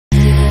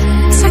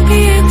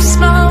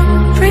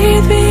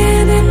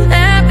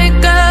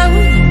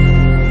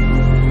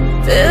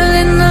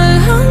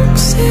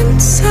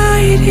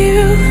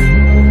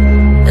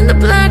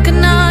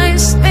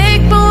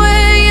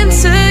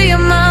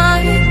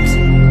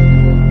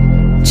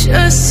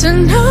just to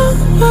know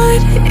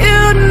what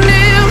you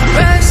knew.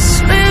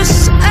 Restless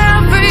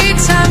every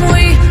time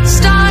we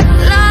start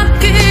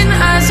locking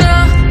eyes.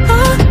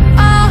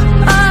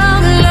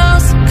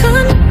 Lost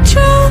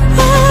control.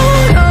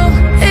 Oh,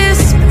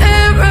 it's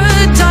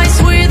paradise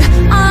with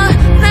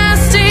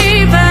honesty,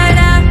 but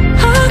I'm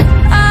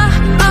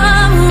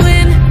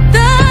in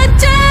the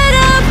dead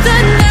of the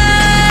night.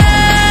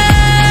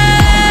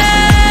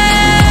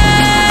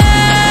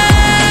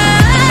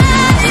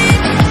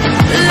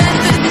 Let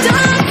the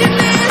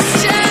darkness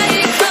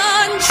take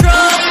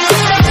control.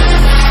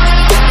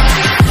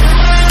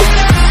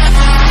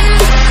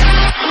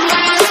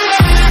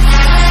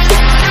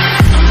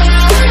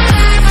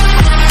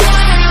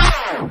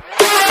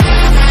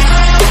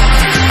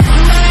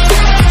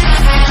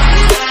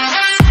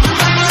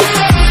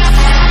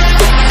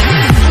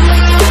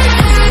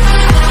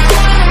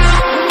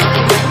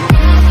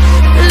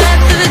 Let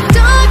the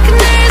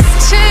darkness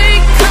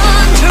take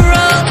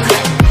control.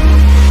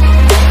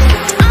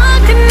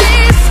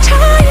 Darkness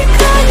take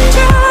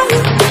control.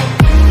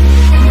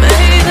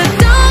 May the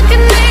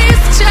darkness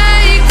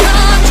take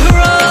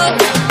control.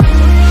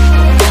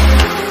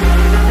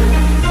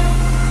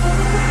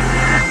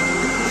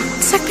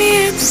 Take me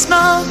in the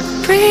smoke,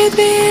 breathe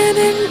me in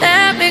and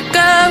let me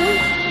go.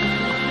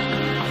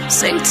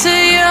 Sink to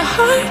your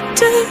heart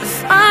to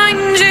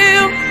find you.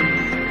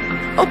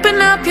 Open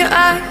up your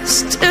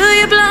eyes till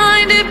you're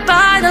blinded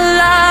by the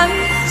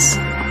lies,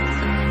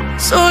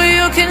 so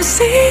you can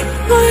see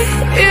what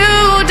you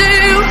do.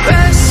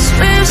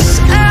 Restless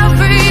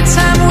every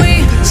time we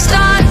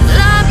start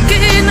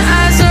locking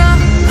eyes.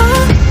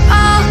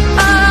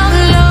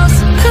 Lost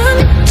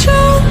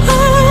control.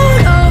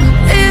 Oh,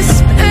 it's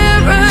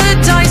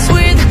paradise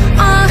with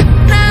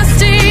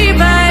honesty,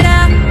 but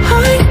I'm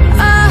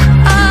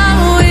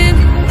in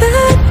the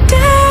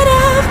dead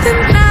of the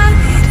night.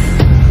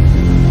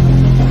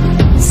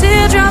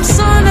 Teardrops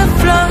on the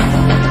floor.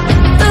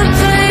 The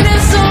pain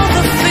is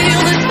over.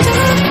 Feel the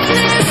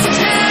darkness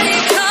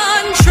take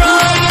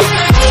control.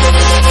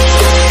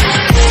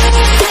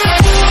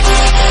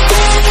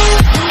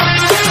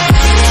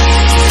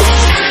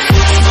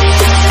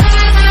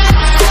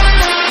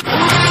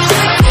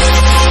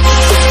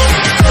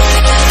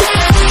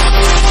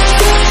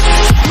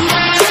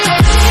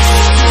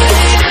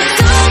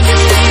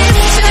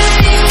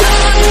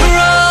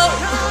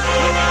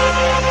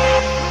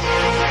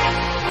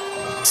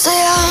 Say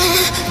I'm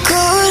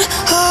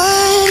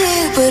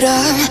good-hearted, but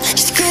I'm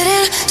just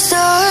getting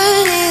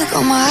started.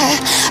 Got my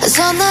eyes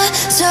on the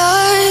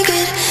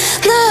target.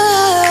 No,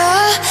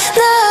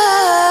 no.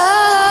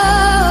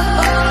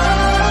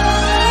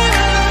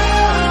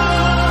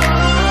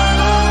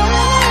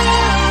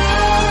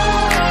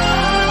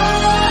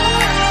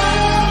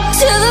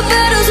 Till the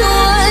battle's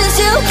won,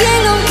 till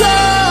kingdom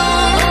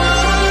come.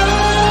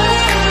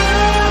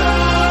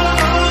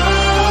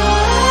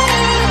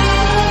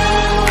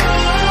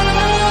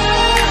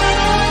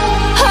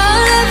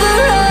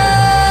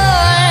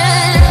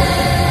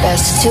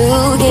 Best to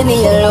give me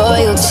your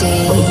loyalty,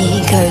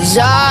 'cause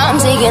I'm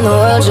taking the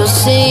world, you'll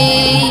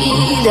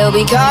see. They'll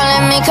be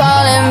calling me,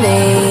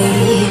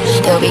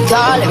 they'll be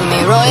calling me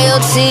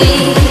royalty.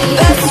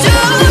 Best to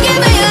give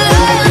me your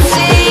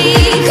loyalty,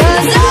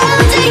 'cause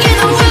I'm taking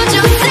the world,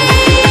 you'll see.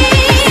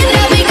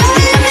 They'll be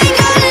calling me,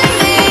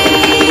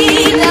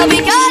 they'll be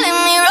calling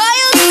me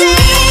royalty.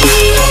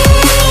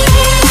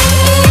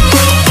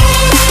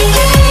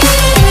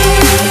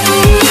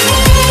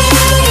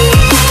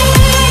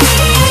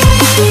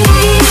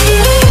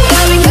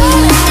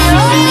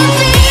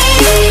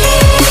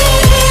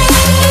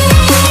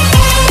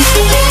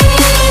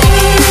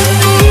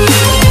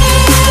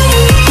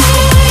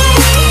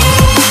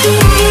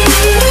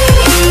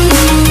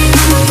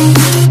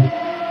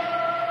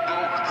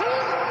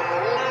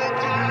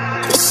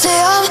 Say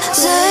I'm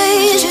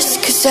dangerous,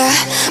 'cause I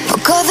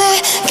broke all the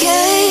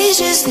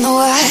cages. No,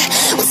 I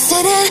won't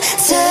sit and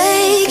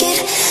take it.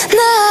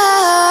 No,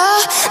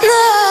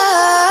 no.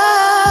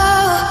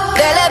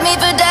 They left me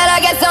for dead, I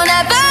guess I'll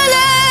never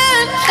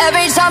learn.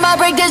 Every time I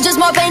break, there's just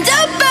more pain to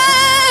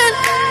burn.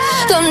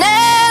 They'll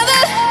never,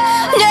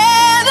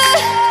 never,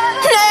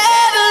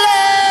 never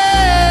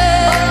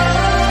learn.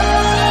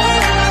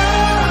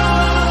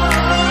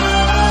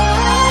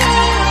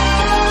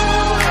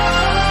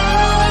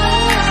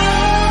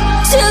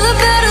 Till the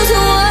battle's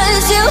won,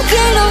 till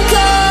kingdom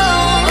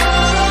come.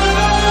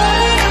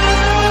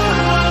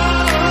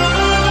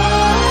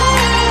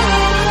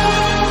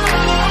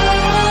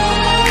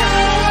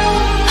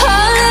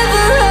 I'll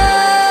never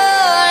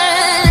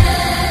run.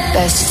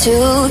 Best to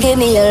give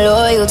me your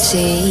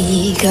loyalty,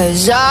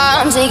 'cause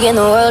I'm taking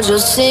the world, you'll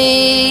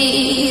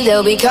see.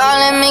 They'll be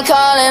calling me,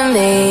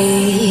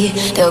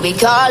 they'll be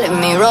calling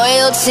me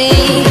royalty.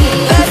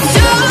 Best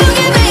to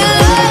give me your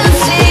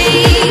loyalty,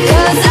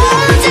 'cause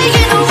I'm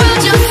taking the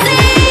world, you'll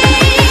see.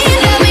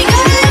 They'll be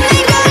calling me,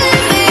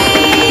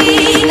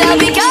 they'll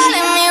be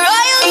calling me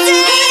royalty.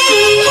 They'll be calling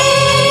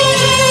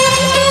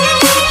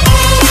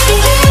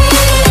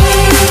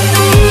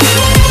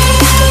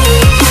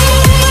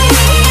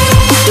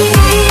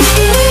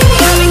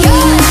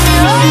me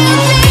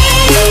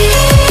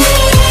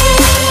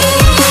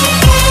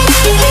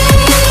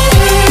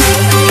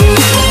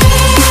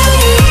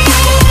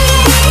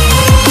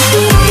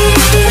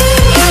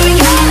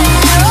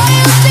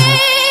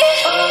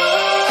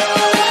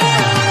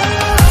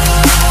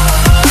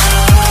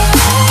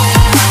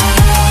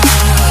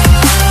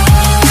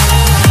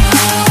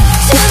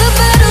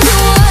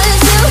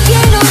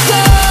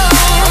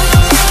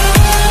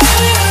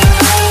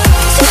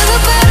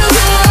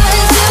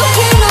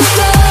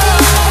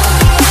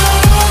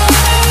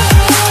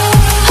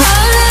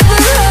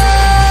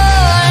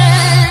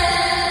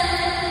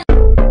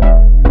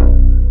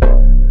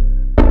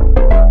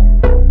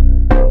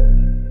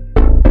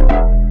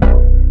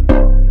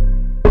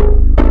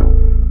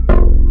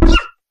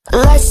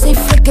Lights stay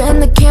flicker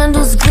and the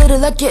candles glitter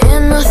like you're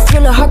in a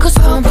thriller. Heart goes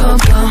pum pum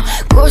pum.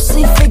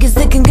 Ghostly figures,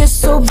 they can get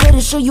so bitter.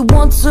 Sure you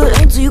want to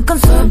enter, you can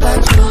turn back.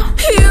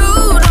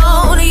 You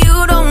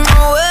don't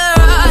know where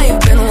I've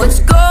been. What's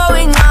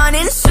going on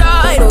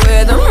inside?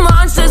 Where the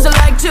monsters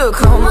like to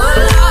come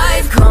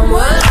alive, come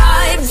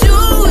alive. Do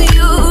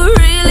you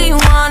really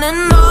wanna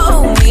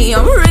know me?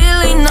 I'm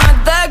really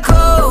not that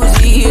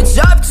cozy. It's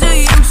up to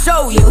you,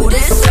 so you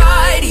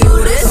decide,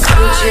 you decide.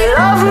 Would you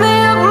love me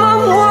up my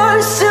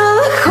words till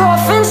the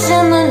coffin's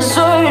in the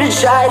dirt?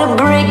 Try to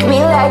break me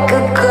like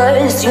a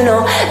curse, you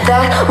know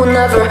that will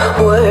never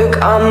work.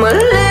 I'm a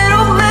little